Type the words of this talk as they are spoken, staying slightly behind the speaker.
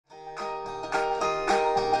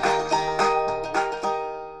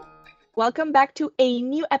Welcome back to a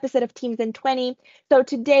new episode of Teams in 20. So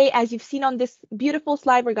today, as you've seen on this beautiful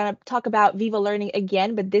slide, we're going to talk about Viva Learning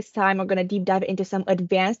again, but this time we're going to deep dive into some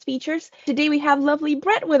advanced features. Today we have lovely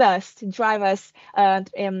Brett with us to drive us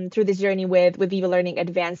through this journey with Viva Learning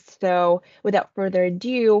Advanced. So without further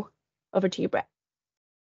ado, over to you, Brett.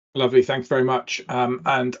 Lovely, thanks very much,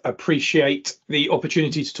 and appreciate the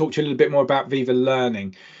opportunity to talk to you a little bit more about Viva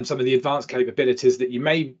Learning and some of the advanced capabilities that you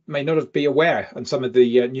may not have been aware, and some of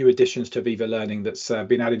the new additions to Viva Learning that's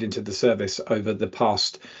been added into the service over the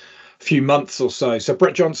past few months or so. So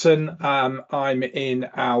Brett Johnson, I'm in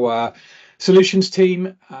our solutions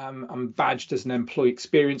team. I'm badged as an employee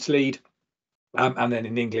experience lead, and then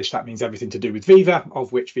in English that means everything to do with Viva,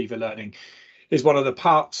 of which Viva Learning is one of the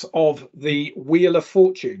parts of the Wheel of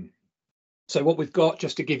Fortune. So what we've got,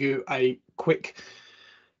 just to give you a quick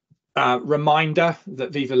reminder,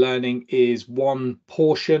 that Viva Learning is one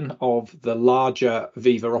portion of the larger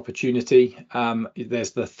Viva opportunity.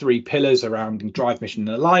 There's the three pillars around drive, mission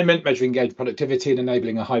and alignment, measuring engagement, productivity and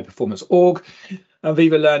enabling a high performance org. And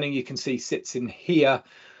Viva Learning, you can see, sits in here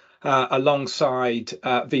alongside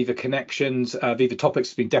Viva Connections. Viva Topics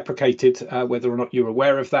has been deprecated, whether or not you're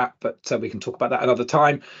aware of that, but we can talk about that another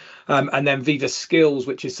time. And then Viva Skills,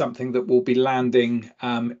 which is something that will be landing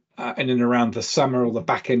in and around the summer or the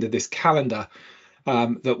back end of this calendar,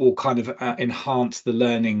 that will kind of enhance the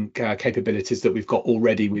learning capabilities that we've got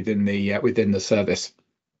already within the service.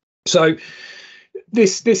 So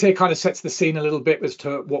this here kind of sets the scene a little bit as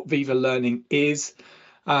to what Viva Learning is.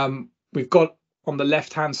 We've got on the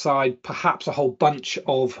left-hand side, perhaps a whole bunch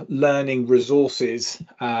of learning resources,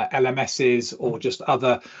 LMSs, or just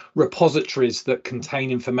other repositories that contain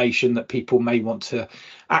information that people may want to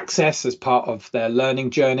access as part of their learning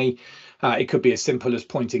journey. It could be as simple as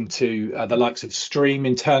pointing to the likes of Stream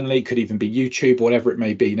internally, it could even be YouTube, whatever it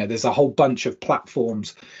may be. Now, there's a whole bunch of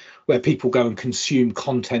platforms where people go and consume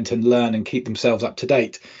content and learn and keep themselves up to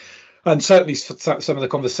date. And certainly some of the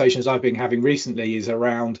conversations I've been having recently is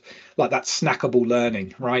around like that snackable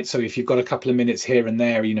learning, right? So if you've got a couple of minutes here and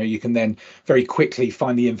there, you can then very quickly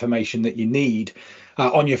find the information that you need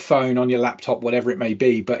on your phone, on your laptop, whatever it may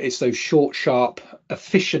be. But it's those short, sharp,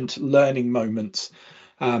 efficient learning moments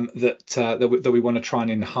that we want to try and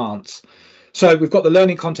enhance. So we've got the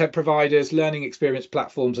learning content providers, learning experience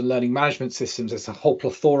platforms, and learning management systems. There's a whole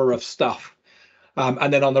plethora of stuff.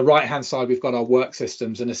 And then on the right hand side, we've got our work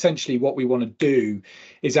systems. And essentially what we want to do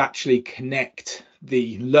is actually connect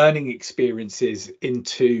the learning experiences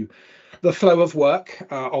into the flow of work,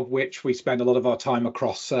 of which we spend a lot of our time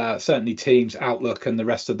across certainly Teams, Outlook, and the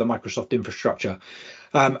rest of the Microsoft infrastructure.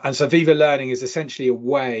 And so Viva Learning is essentially a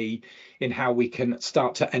way in how we can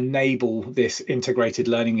start to enable this integrated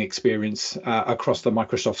learning experience across the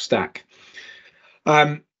Microsoft stack.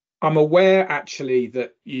 I'm aware actually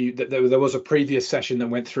that there was a previous session that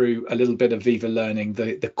went through a little bit of Viva Learning,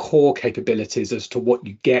 the core capabilities as to what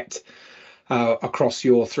you get across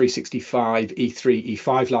your 365 E3,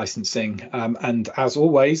 E5 licensing. And as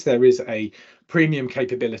always, there is a premium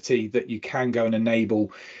capability that you can go and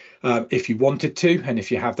enable if you wanted to, and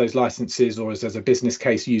if you have those licenses, or as there's a business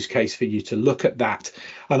case, use case for you to look at that.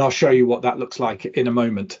 And I'll show you what that looks like in a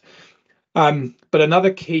moment. But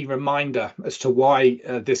another key reminder as to why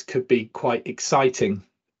this could be quite exciting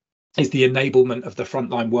is the enablement of the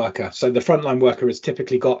frontline worker. So the frontline worker has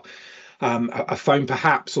typically got a phone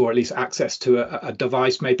perhaps, or at least access to a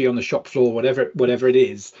device maybe on the shop floor, whatever it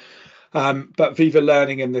is. But Viva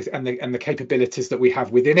Learning and the capabilities that we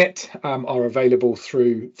have within it are available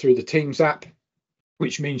through the Teams app,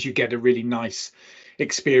 which means you get a really nice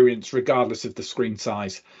experience regardless of the screen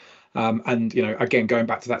size. And again, going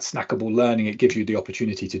back to that snackable learning, it gives you the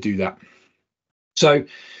opportunity to do that. So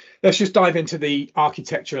let's just dive into the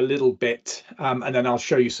architecture a little bit, and then I'll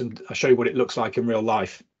show you what it looks like in real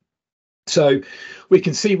life. So we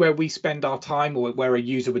can see where we spend our time, or where a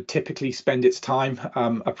user would typically spend its time.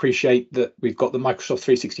 Appreciate that we've got the Microsoft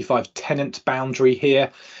 365 tenant boundary here,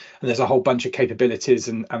 and there's a whole bunch of capabilities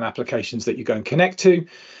and applications that you go and connect to.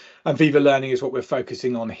 And Viva Learning is what we're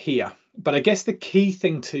focusing on here. But I guess the key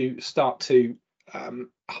thing to start to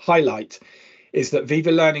highlight is that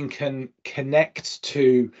Viva Learning can connect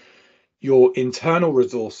to your internal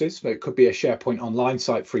resources. So it could be a SharePoint Online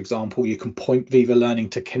site, for example. You can point Viva Learning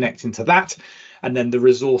to connect into that. And then the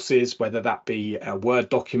resources, whether that be Word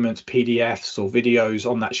documents, PDFs, or videos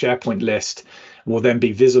on that SharePoint list, will then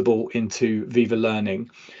be visible into Viva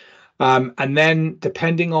Learning. And then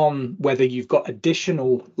depending on whether you've got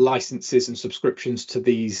additional licenses and subscriptions to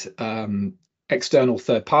these external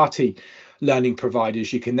third-party learning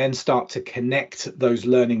providers, you can then start to connect those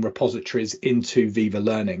learning repositories into Viva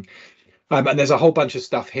Learning. And there's a whole bunch of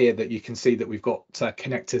stuff here that you can see that we've got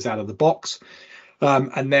connectors out of the box.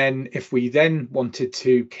 And then if we then wanted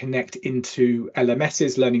to connect into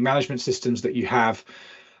LMSs, learning management systems that you have,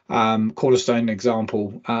 Cornerstone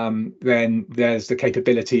example, then there's the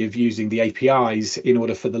capability of using the APIs in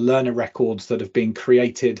order for the learner records that have been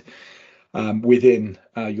created within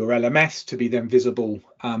your LMS to be then visible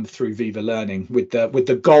through Viva Learning, with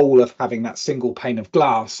the goal of having that single pane of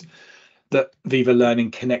glass that Viva Learning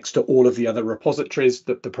connects to all of the other repositories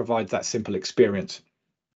that provides that simple experience.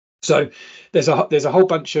 So there's a whole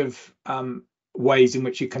bunch of ways in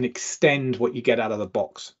which you can extend what you get out of the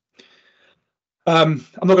box. I'm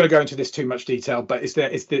not going to go into this too much detail, but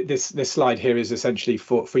this slide here is essentially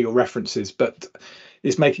for your references, but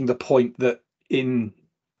it's making the point that in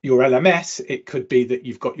your LMS, it could be that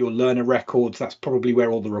you've got your learner records. That's probably where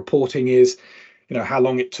all the reporting is. You know, how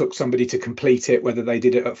long it took somebody to complete it, whether they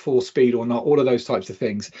did it at full speed or not, all of those types of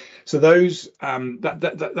things. So those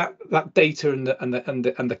that data and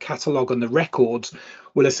the catalog and the records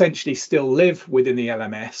will essentially still live within the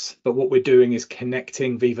LMS, but what we're doing is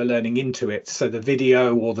connecting Viva Learning into it. So the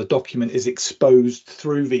video or the document is exposed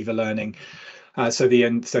through Viva Learning, so the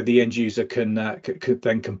end user can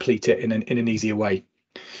then complete it in an easier way.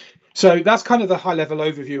 So that's kind of the high level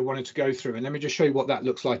overview I wanted to go through, and let me just show you what that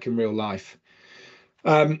looks like in real life.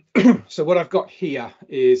 So what I've got here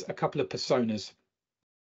is a couple of personas.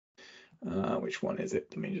 Which one is it?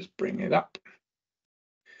 Let me just bring it up.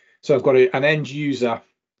 So I've got an end user,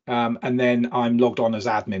 and then I'm logged on as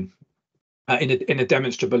admin in a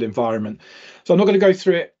demonstrable environment. So I'm not going to go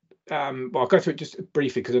through it. Well, I'll go through it just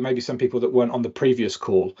briefly because there may be some people that weren't on the previous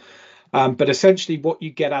call. But essentially what you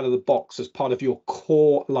get out of the box as part of your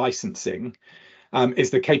core licensing is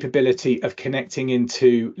the capability of connecting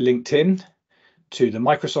into LinkedIn, to the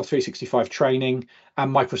Microsoft 365 training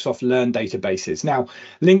and Microsoft Learn databases. Now,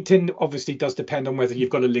 LinkedIn obviously does depend on whether you've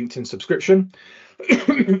got a LinkedIn subscription.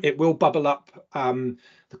 It will bubble up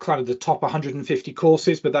the kind of the top 150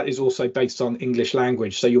 courses, but that is also based on English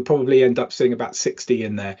language. So you'll probably end up seeing about 60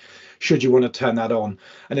 in there, should you want to turn that on.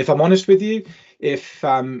 And if I'm honest with you, if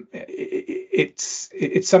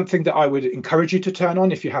it's something that I would encourage you to turn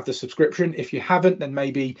on if you have the subscription. If you haven't, then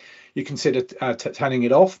maybe you consider turning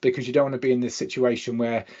it off, because you don't want to be in this situation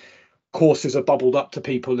where courses are bubbled up to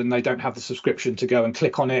people and they don't have the subscription to go and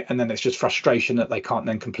click on it, and then it's just frustration that they can't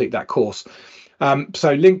then complete that course.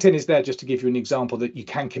 So LinkedIn is there just to give you an example that you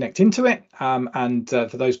can connect into it, and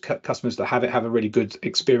for those customers that have it, have a really good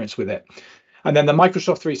experience with it. And then the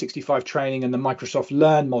Microsoft 365 training and the Microsoft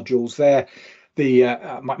Learn modules there, the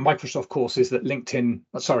Microsoft courses that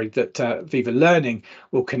Viva Learning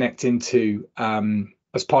will connect into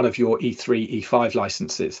as part of your E3, E5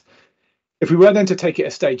 licenses. If we were then to take it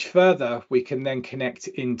a stage further, we can then connect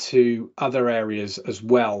into other areas as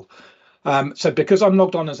well. So because I'm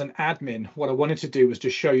logged on as an admin, what I wanted to do was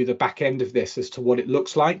just show you the back end of this as to what it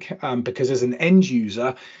looks like, because as an end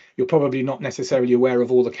user, you're probably not necessarily aware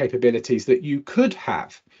of all the capabilities that you could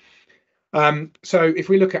have. So if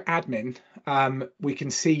we look at admin, we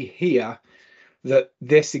can see here that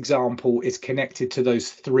this example is connected to those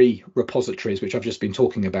three repositories, which I've just been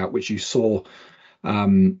talking about, which you saw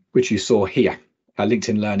here,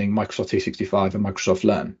 LinkedIn Learning, Microsoft 365 and Microsoft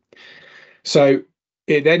Learn. So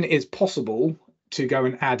it then is possible to go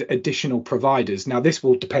and add additional providers. Now, this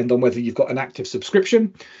will depend on whether you've got an active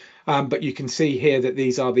subscription, but you can see here that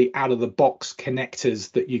these are the out-of-the-box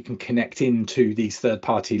connectors that you can connect into these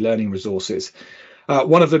third-party learning resources.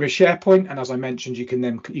 One of them is SharePoint, and as I mentioned, you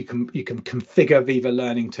can configure Viva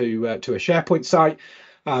Learning to a SharePoint site,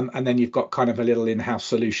 and then you've got kind of a little in-house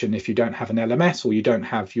solution if you don't have an LMS or you don't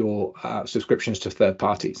have your subscriptions to third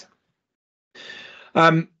parties.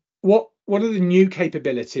 One of the new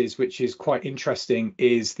capabilities, which is quite interesting,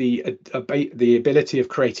 is the ability of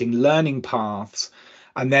creating learning paths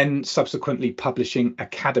and then subsequently publishing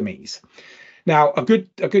academies. Now, a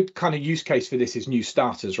good kind of use case for this is new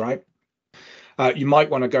starters, right? You might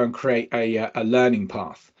want to go and create a learning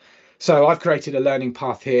path. So I've created a learning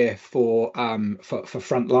path here for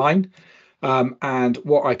frontline, and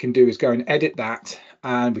what I can do is go and edit that,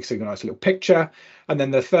 and we can see a nice little picture, and then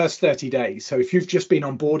the first 30 days. So if you've just been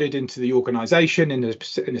onboarded into the organization in a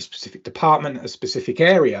specific department, a specific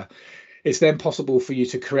area, it's then possible for you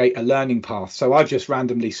to create a learning path. So I've just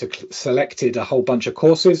randomly selected a whole bunch of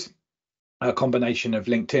courses, a combination of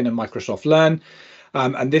LinkedIn and Microsoft Learn.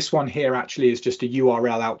 And this one here actually is just a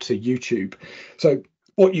URL out to YouTube. So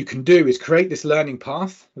what you can do is create this learning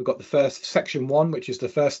path. We've got the first section 1, which is the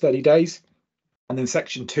first 30 days. And then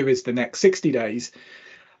section 2 is the next 60 days.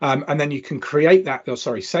 And then you can create that,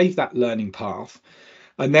 save that learning path.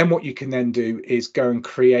 And then what you can then do is go and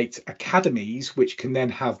create academies, which can then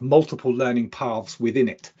have multiple learning paths within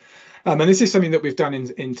it. And this is something that we've done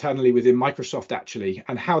internally within Microsoft, actually,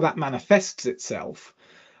 and how that manifests itself.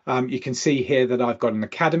 You can see here that I've got an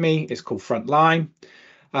academy. It's called Frontline.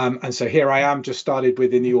 And so here I am, just started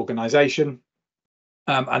within the organization.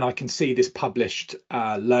 And I can see this published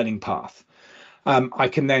learning path. I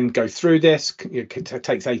can then go through this. It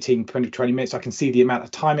takes 18, 20 minutes. I can see the amount of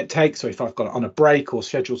time it takes. So if I've got it on a break or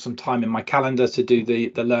schedule some time in my calendar to do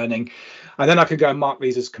the learning, and then I can go and mark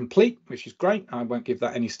these as complete, which is great. I won't give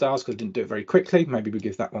that any stars because I didn't do it very quickly. Maybe we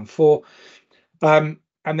give that one 4.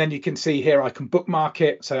 And then you can see here I can bookmark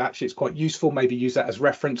it. So actually it's quite useful. Maybe use that as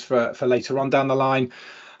reference for later on down the line.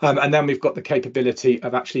 And then we've got the capability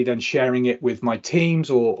of actually then sharing it with my teams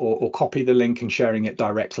or copy the link and sharing it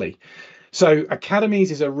directly. So Academies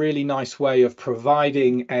is a really nice way of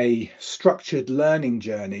providing a structured learning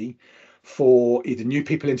journey for either new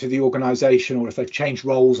people into the organization or if they've changed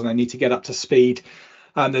roles and they need to get up to speed.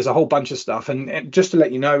 There's a whole bunch of stuff. And just to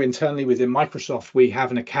let you know, internally within Microsoft, we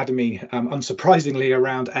have an academy, unsurprisingly,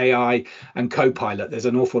 around AI and Copilot. There's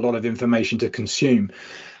an awful lot of information to consume.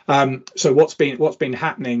 So what's been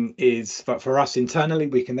happening is for us internally,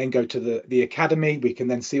 we can then go to the academy. We can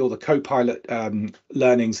then see all the Copilot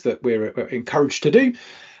learnings that we're encouraged to do.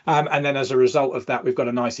 And then as a result of that, we've got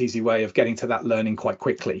a nice, easy way of getting to that learning quite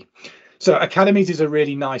quickly. So Academies is a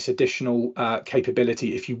really nice additional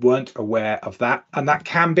capability if you weren't aware of that. And that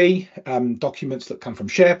can be documents that come from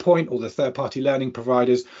SharePoint or the third-party learning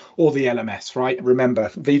providers or the LMS, right?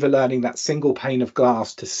 Remember, Viva Learning, that single pane of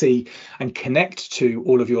glass to see and connect to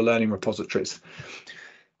all of your learning repositories.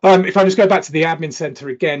 If I just go back to the admin center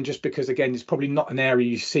again, just because, again, it's probably not an area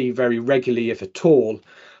you see very regularly, if at all.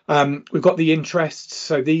 We've got the interests.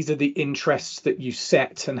 So these are the interests that you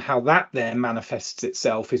set, and how that then manifests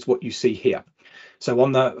itself is what you see here. So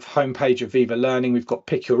on the homepage of Viva Learning, we've got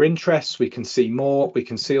pick your interests. We can see more. We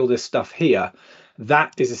can see all this stuff here.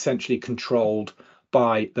 That is essentially controlled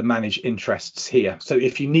by the manage interests here. So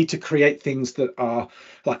if you need to create things that are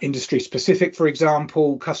like industry specific, for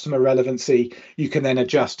example, customer relevancy, you can then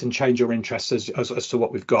adjust and change your interests as to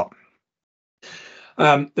what we've got.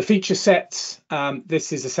 The feature sets,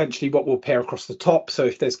 this is essentially what will appear across the top. So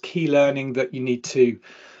if there's key learning that you need to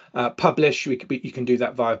publish, you can do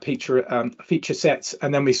that via feature sets.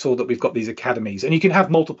 And then we saw that we've got these academies, and you can have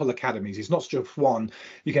multiple academies. It's not just one.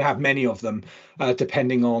 You can have many of them,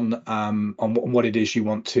 depending on what it is you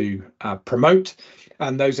want to promote.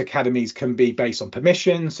 And those academies can be based on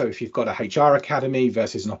permission. So if you've got a HR academy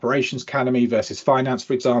versus an operations academy versus finance,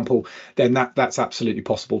 for example, then that's absolutely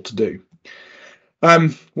possible to do.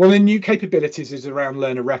 One of the new capabilities is around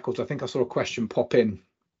learner records. I think I saw a question pop in.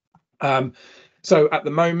 So at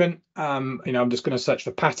the moment, I'm just going to search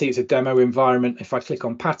for Patty. It's a demo environment. If I click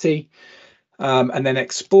on Patty and then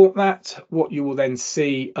export that, what you will then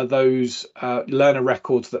see are those learner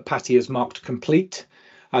records that Patty has marked complete.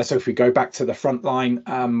 So if we go back to the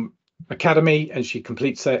Frontline Academy and she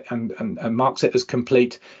completes it and marks it as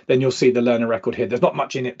complete, then you'll see the learner record here. There's not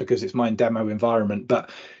much in it because it's my demo environment, but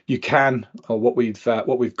you can, or what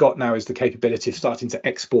we've got now is the capability of starting to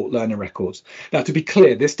export learner records. Now, to be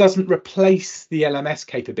clear, this doesn't replace the LMS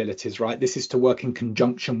capabilities, right? This is to work in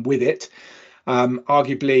conjunction with it.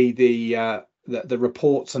 Arguably, the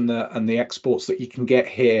reports and the exports that you can get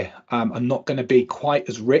here are not going to be quite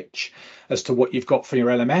as rich as to what you've got for your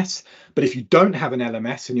LMS. But if you don't have an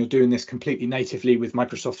LMS and you're doing this completely natively with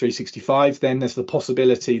Microsoft 365, then there's the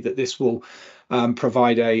possibility that this will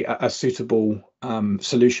provide a suitable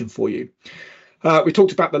solution for you. We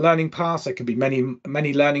talked about the learning paths. There can be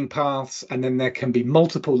many learning paths, and then there can be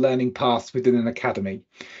multiple learning paths within an academy.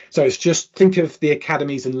 So it's just, think of the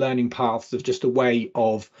academies and learning paths as just a way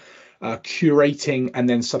of curating and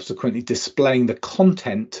then subsequently displaying the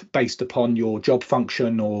content based upon your job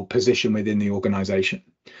function or position within the organization.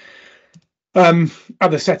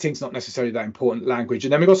 Other settings, not necessarily that important, language.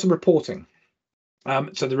 And then we've got some reporting.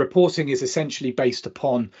 So the reporting is essentially based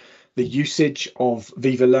upon the usage of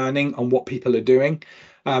Viva Learning and what people are doing.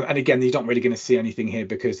 And again, you're not really going to see anything here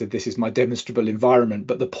because this is my demonstrable environment.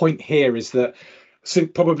 But the point here is that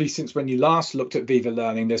probably since when you last looked at Viva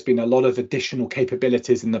Learning, there's been a lot of additional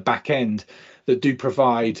capabilities in the back end that do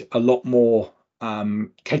provide a lot more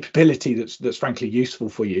capability that's frankly useful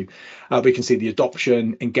for you. We can see the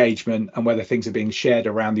adoption, engagement, and whether things are being shared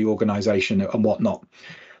around the organization and whatnot.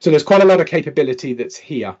 So there's quite a lot of capability that's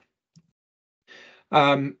here.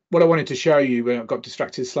 What I wanted to show you when I got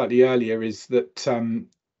distracted slightly earlier is that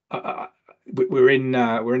we're in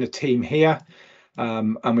a team here.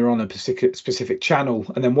 and we're on a specific channel.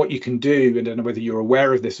 And then what you can do, I don't know whether you're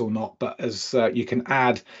aware of this or not, but as you can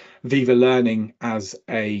add Viva Learning as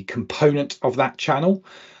a component of that channel.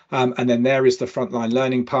 And then there is the frontline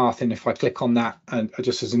learning path. And if I click on that, and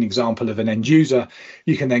just as an example of an end user,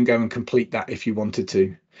 you can then go and complete that if you wanted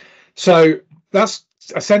to. So that's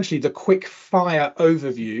essentially the quick fire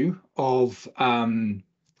overview of the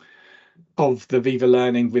Viva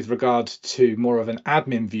Learning with regards to more of an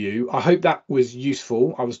admin view. I hope that was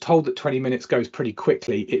useful. I was told that 20 minutes goes pretty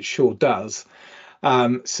quickly. It sure does.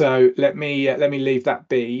 So let me leave that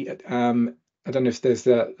be. I don't know if there's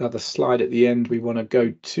another slide at the end we want to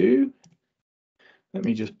go to. Let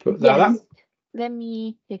me just put that up. Let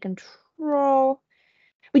me take control.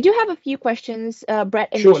 We do have a few questions,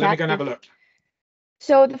 Brett, in Sure, the chat. let me go and have a look.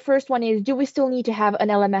 So the first one is, do we still need to have an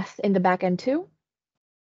LMS in the back end too?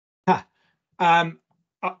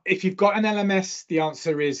 If you've got an LMS, the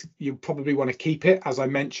answer is you probably want to keep it. As I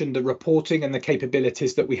mentioned, the reporting and the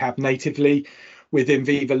capabilities that we have natively within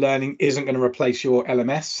Viva Learning isn't going to replace your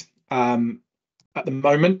LMS at the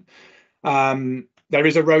moment. There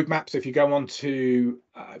is a roadmap. So if you go on to,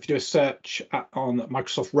 if you do a search on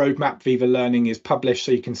Microsoft Roadmap, Viva Learning is published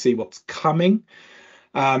so you can see what's coming.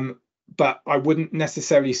 But I wouldn't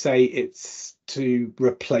necessarily say it's to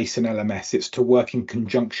replace an LMS. It's to work in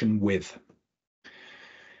conjunction with.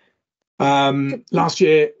 Last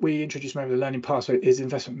year, we introduced maybe the learning pathway. Is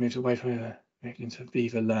investment moves away from into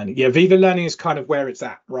Viva Learning? Yeah, Viva Learning is kind of where it's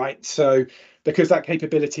at, right? So because that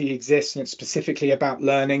capability exists and it's specifically about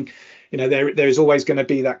learning, you know, there is always going to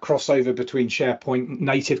be that crossover between SharePoint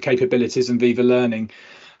native capabilities and Viva Learning,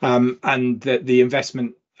 and that the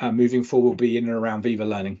investment moving forward will be in and around Viva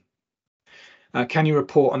Learning. Can you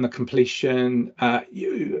report on the completion?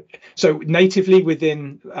 So natively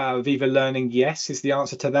within Viva Learning, yes, is the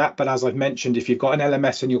answer to that. But as I've mentioned, if you've got an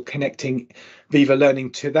LMS and you're connecting Viva Learning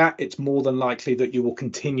to that, it's more than likely that you will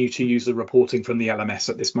continue to use the reporting from the LMS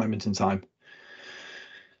at this moment in time.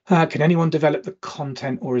 Can anyone develop the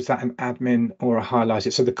content, or is that an admin or a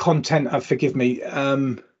highlighter? So the content, forgive me.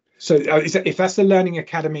 So if that's the Learning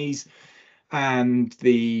Academies and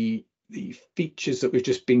the features that we've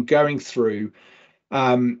just been going through,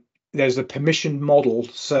 there's a permission model.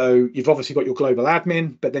 So you've obviously got your global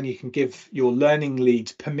admin, but then you can give your learning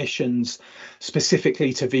leads permissions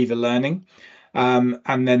specifically to Viva Learning.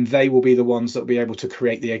 And then they will be the ones that will be able to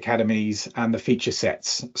create the academies and the feature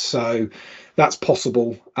sets. So that's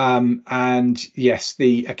possible. And yes,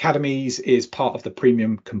 the academies is part of the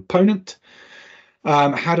premium component.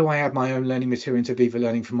 How do I add my own learning material into Viva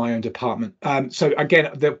Learning for my own department? So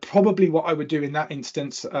again, probably what I would do in that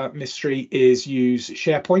instance, Mystery, is use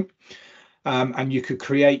SharePoint. And you could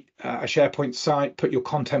create a SharePoint site, put your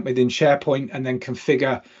content within SharePoint, and then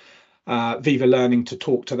configure Viva Learning to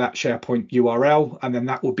talk to that SharePoint URL. And then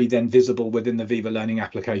that will be then visible within the Viva Learning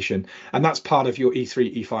application. And that's part of your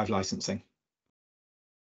E3, E5 licensing.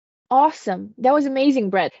 Awesome. That was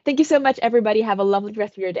amazing, Brett. Thank you so much, everybody. Have a lovely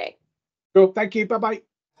rest of your day. Cool. Thank you. Bye-bye.